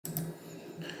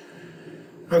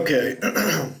Okay,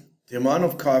 the amount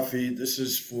of coffee, this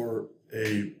is for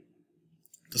the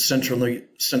central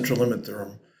limit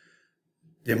theorem.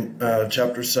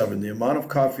 Chapter 7, the amount of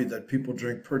coffee that people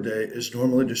drink per day is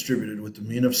normally distributed with the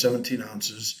mean of 17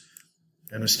 ounces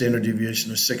and a standard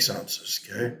deviation of 6 ounces,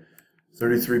 okay?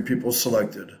 33 people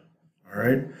selected, all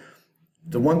right?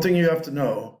 The one thing you have to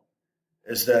know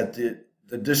is that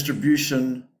the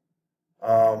distribution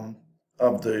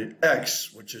of the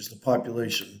X, which is the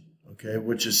population, okay,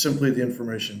 which is simply the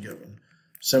information given.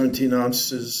 17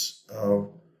 ounces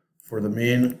for the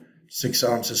mean, 6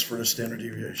 ounces for the standard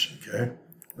deviation, okay?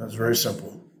 That's very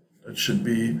simple. It should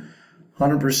be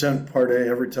 100% part A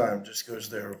every time, just goes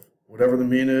there. Whatever the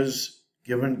mean is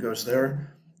given goes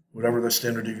there. Whatever the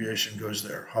standard deviation goes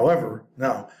there. However,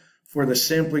 now, for the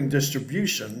sampling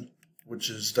distribution, which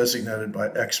is designated by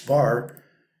X bar,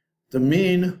 the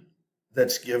mean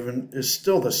that's given is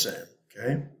still the same,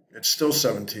 okay? It's still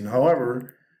 17.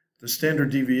 However, the standard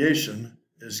deviation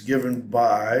is given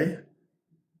by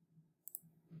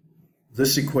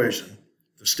this equation.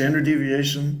 The standard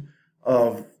deviation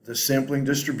of the sampling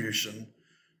distribution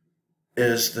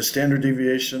is the standard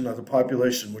deviation of the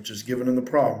population, which is given in the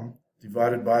problem,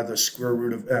 divided by the square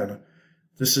root of n.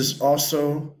 This is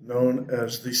also known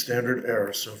as the standard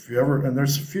error. So if you ever, and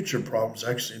there's future problems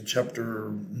actually in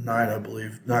chapter 9, I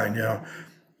believe, 9, yeah,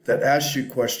 that asks you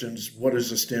questions, what is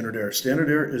the standard error? Standard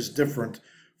error is different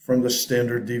from the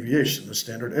standard deviation. The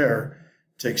standard error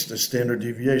takes the standard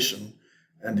deviation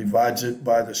and divides it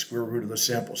by the square root of the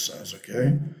sample size,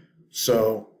 okay?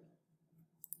 So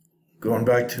going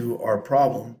back to our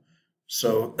problem,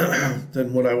 so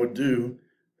then what I would do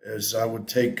is I would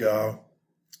take,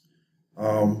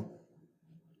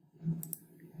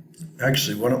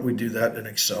 actually, why don't we do that in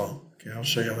Excel? Okay, I'll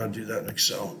show you how to do that in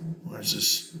Excel. Why is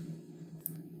this?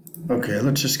 Okay,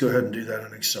 let's just go ahead and do that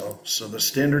in Excel. So the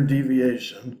standard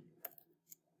deviation,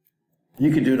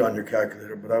 you can do it on your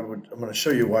calculator, but I'm going to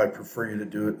show you why I prefer you to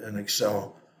do it in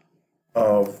Excel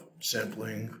of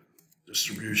sampling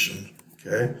distribution,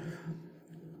 okay?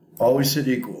 Always hit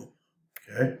equal,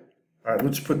 okay? All right,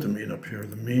 let's put the mean up here.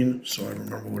 The mean, so I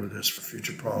remember what it is for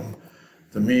future problem.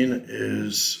 The mean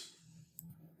is,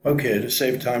 okay, to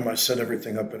save time, I set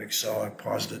everything up in Excel. I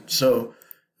paused it. So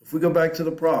if we go back to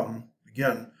the problem,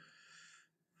 again,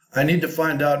 I need to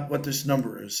find out what this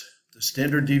number is. The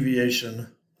standard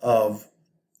deviation of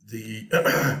the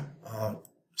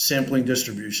sampling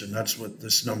distribution. That's what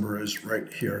this number is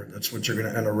right here. That's what you're going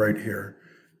to enter right here.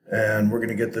 And we're going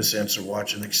to get this answer,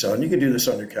 watch in Excel. And you can do this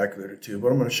on your calculator too,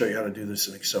 but I'm going to show you how to do this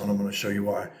in Excel, and I'm going to show you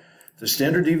why. The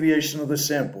standard deviation of the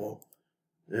sample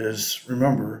is,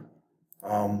 remember,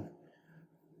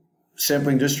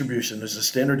 sampling distribution is the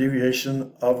standard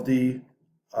deviation of the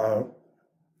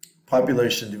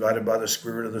population divided by the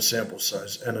square root of the sample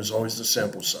size. N is always the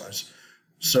sample size.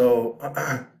 So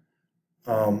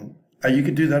you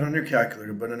could do that on your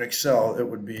calculator, but in Excel, it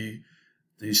would be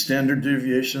the standard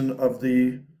deviation of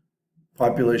the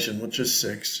population, which is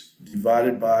 6,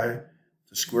 divided by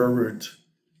the square root,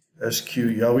 SQ.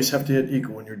 You always have to hit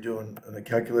equal when you're doing a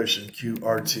calculation,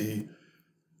 QRT.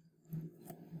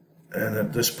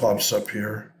 And this pops up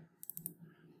here.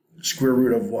 Square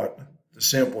root of what? The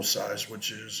sample size,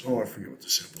 which is, oh, I forget what the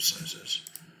sample size is.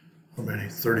 How many?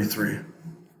 33.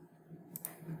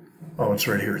 Oh, it's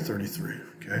right here, 33,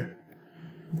 okay?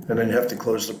 And then you have to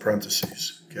close the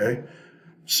parentheses, okay?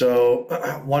 So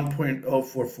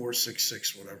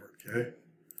 1.04466, whatever, okay?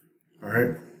 All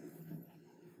right.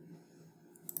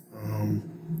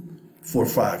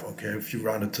 45, okay, if you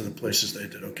round it to the places they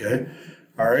did, okay?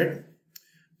 All right.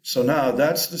 So now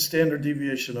that's the standard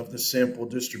deviation of the sample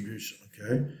distribution,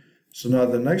 okay? So now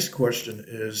the next question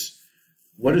is,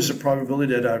 what is the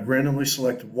probability that I randomly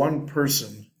select one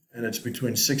person and it's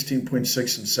between 16.6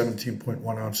 and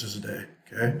 17.1 ounces a day,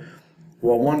 okay?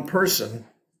 Well, one person,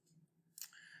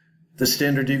 the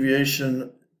standard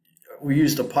deviation, we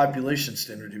used a population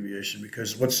standard deviation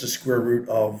because what's the square root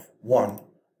of 1,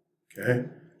 okay?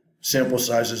 Sample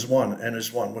size is 1, n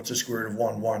is 1. What's the square root of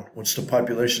 1? 1. What's the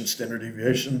population standard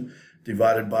deviation?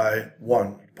 Divided by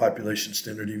 1, population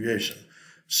standard deviation.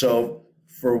 So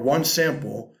for one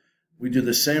sample, we do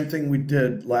the same thing we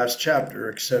did last chapter,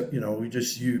 except, we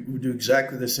do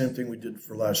exactly the same thing we did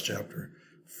for last chapter.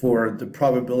 For the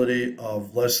probability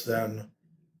of less than,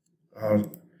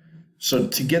 so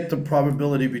to get the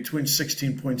probability between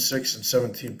 16.6 and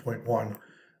 17.1,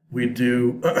 we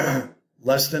do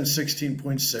less than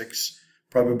 16.6,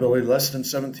 probability less than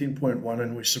 17.1,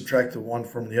 and we subtract the 1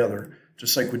 from the other,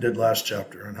 just like we did last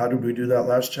chapter. And how did we do that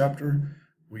last chapter?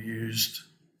 We used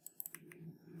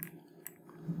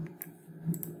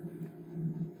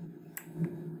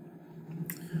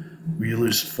We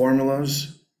use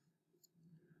formulas,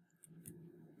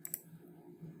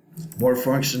 more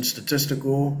function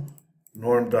statistical,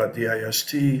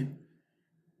 norm.dist.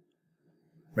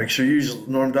 Make sure you use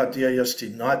norm.dist,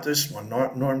 not this one,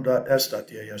 not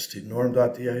norm.s.dist,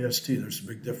 norm.dist. There's a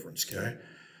big difference, okay?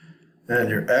 And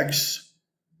your x,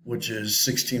 which is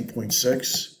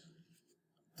 16.6.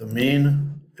 The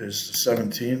mean is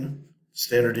 17.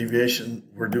 Standard deviation,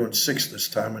 we're doing 6 this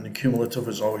time, and the cumulative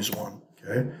is always 1,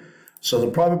 okay? So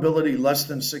the probability less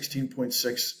than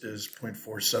 16.6 is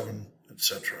 0.47,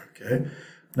 etc., okay?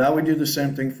 Now we do the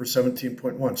same thing for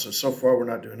 17.1. So far we're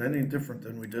not doing any different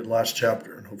than we did last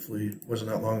chapter, and hopefully it wasn't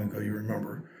that long ago, you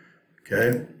remember,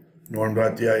 okay?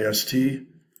 Norm.dist,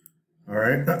 all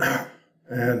right?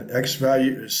 And x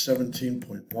value is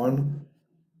 17.1.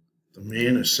 The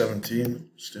mean is 17.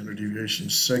 Standard deviation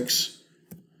is 6.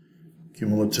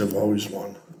 Cumulative always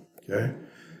 1. Okay?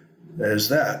 There's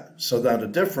that. So now the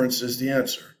difference is the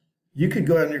answer. You could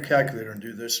go ahead on your calculator and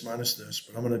do this minus this,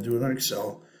 but I'm going to do it in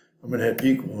Excel. I'm going to hit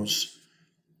equals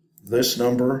this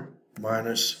number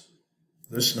minus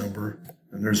this number,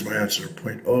 and there's my answer,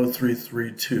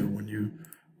 0.0332 when you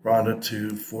round it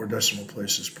to 4 decimal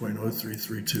places,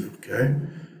 0.0332, okay?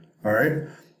 All right,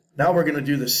 now we're going to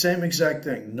do the same exact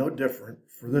thing, no different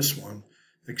for this one,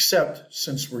 except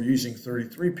since we're using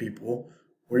 33 people,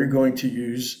 we're going to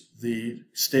use the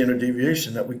standard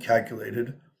deviation that we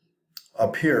calculated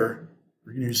up here.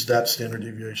 We're going to use that standard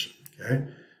deviation, okay?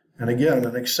 And again,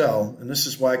 in Excel, and this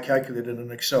is why I calculated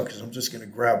in Excel, because I'm just going to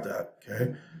grab that,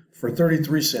 okay? For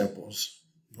 33 samples,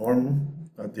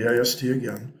 norm.dist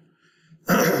again,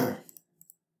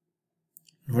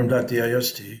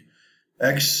 norm.dist,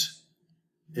 x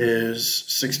is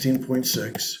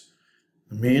 16.6,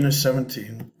 the mean is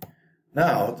 17.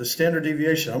 Now, the standard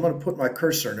deviation, I'm going to put my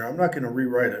cursor in there. I'm not going to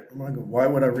rewrite it. I'm going to go, why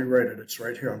would I rewrite it? It's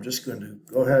right here. I'm just going to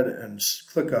go ahead and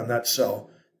click on that cell.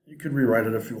 You could rewrite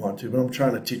it if you want to, but I'm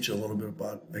trying to teach you a little bit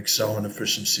about Excel and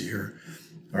efficiency here.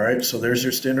 All right, so there's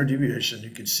your standard deviation.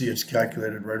 You can see it's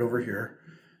calculated right over here.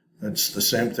 That's the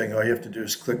same thing. All you have to do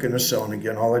is click in a cell. And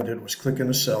again, all I did was click in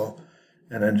a cell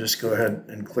and then just go ahead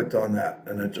and click on that,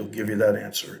 and it'll give you that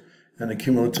answer. And the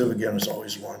cumulative, again, is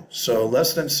always 1. So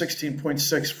less than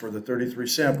 16.6 for the 33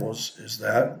 samples is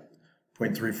that,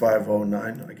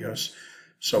 0.3509, I guess.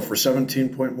 So for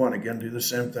 17.1, again, do the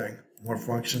same thing. More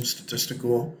function,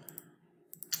 statistical,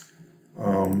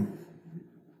 norm.dist,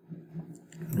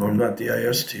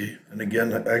 and again,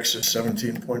 the x is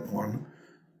 17.1,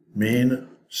 mean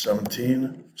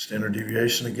 17, standard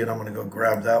deviation, again, I'm going to go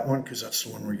grab that one because that's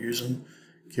the one we're using,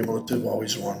 cumulative,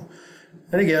 always 1.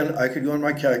 And again, I could go in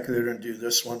my calculator and do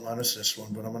this one minus this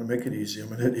one, but I'm going to make it easy. I'm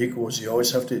going to hit equals. You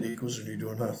always have to hit equals when you're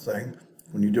doing a thing,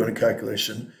 when you're doing a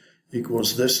calculation,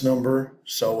 equals this number,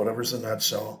 cell, whatever's in that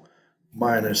cell,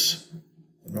 minus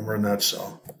the number in that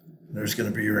cell. And there's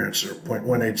going to be your answer,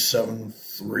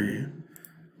 0.1873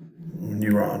 when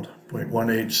you round,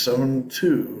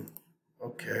 0.1872,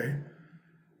 okay.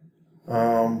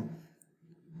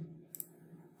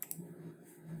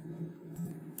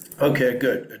 Okay,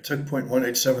 good. It took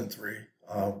 0.1873.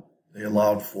 They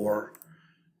allowed for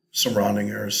some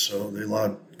rounding errors, so they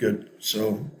allowed good.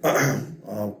 So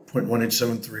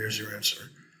 0.1873 is your answer.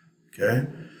 Okay.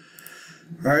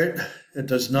 All right. It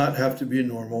does not have to be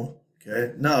normal.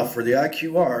 Okay. Now for the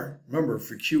IQR, remember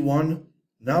for Q1,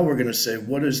 now we're going to say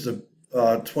what is the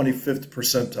 25th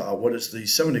percentile? What is the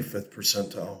 75th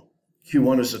percentile?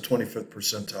 Q1 is the 25th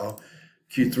percentile.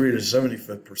 Q3 is the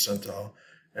 75th percentile.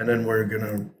 And then we're going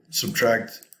to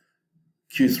subtract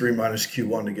Q3 minus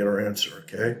Q1 to get our answer,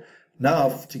 okay? Now,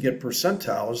 to get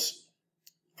percentiles,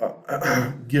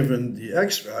 given the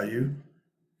x value,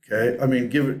 okay, I mean,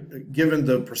 given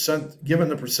the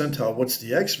percentile, what's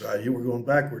the x value? We're going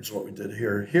backwards what we did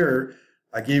here. Here,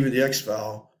 I gave you the x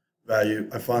value,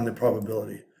 I found the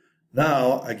probability.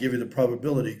 Now, I give you the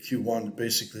probability, Q1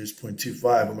 basically is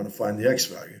 0.25, I'm going to find the x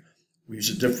value. We use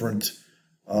a different...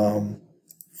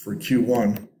 for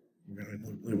Q1, we're going to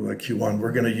label that Q1.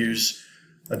 We're going to use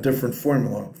a different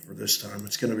formula for this time.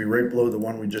 It's going to be right below the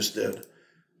one we just did.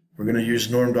 We're going to use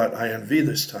norm.inv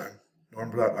this time.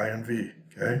 Norm.inv,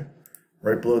 okay?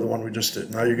 Right below the one we just did.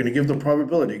 Now you're going to give the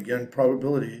probability. Again,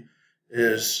 probability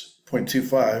is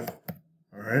 0.25,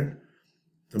 all right?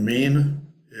 The mean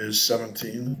is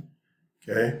 17,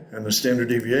 okay? And the standard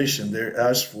deviation, they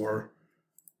asked for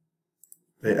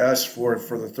the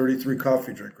 33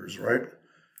 coffee drinkers, right?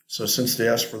 So since they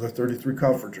asked for the 33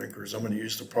 coffee drinkers, I'm going to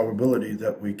use the probability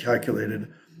that we calculated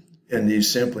in the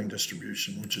sampling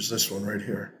distribution, which is this one right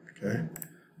here, okay?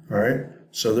 All right,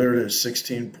 so there it is,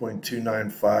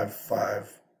 16.2955,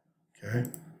 okay?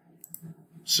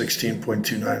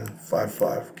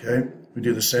 16.2955, okay? We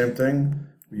do the same thing.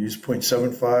 We use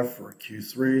 0.75 for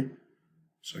Q3.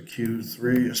 So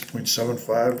Q3 is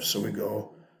 0.75, so we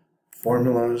go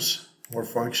formulas, more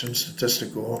functions,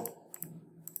 statistical,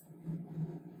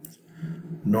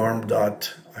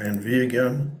 norm.inv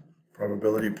again,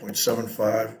 probability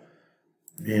 0.75,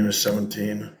 mean is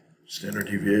 17, standard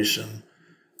deviation.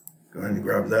 Go ahead and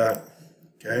grab that,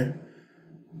 okay?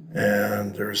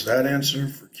 And there's that answer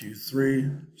for Q3,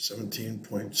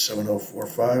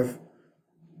 17.7045,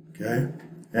 okay?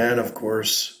 And of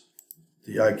course,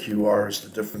 the IQR is the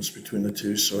difference between the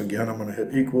two. So again, I'm going to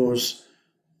hit equals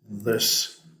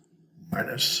this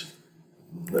minus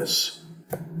this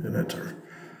and enter.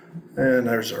 And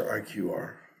there's our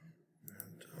IQR.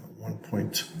 And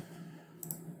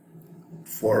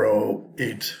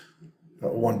 1.408,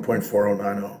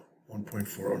 1.4090,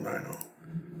 1.4090,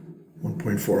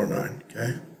 1.409,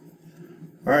 okay?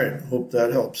 All right, hope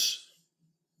that helps.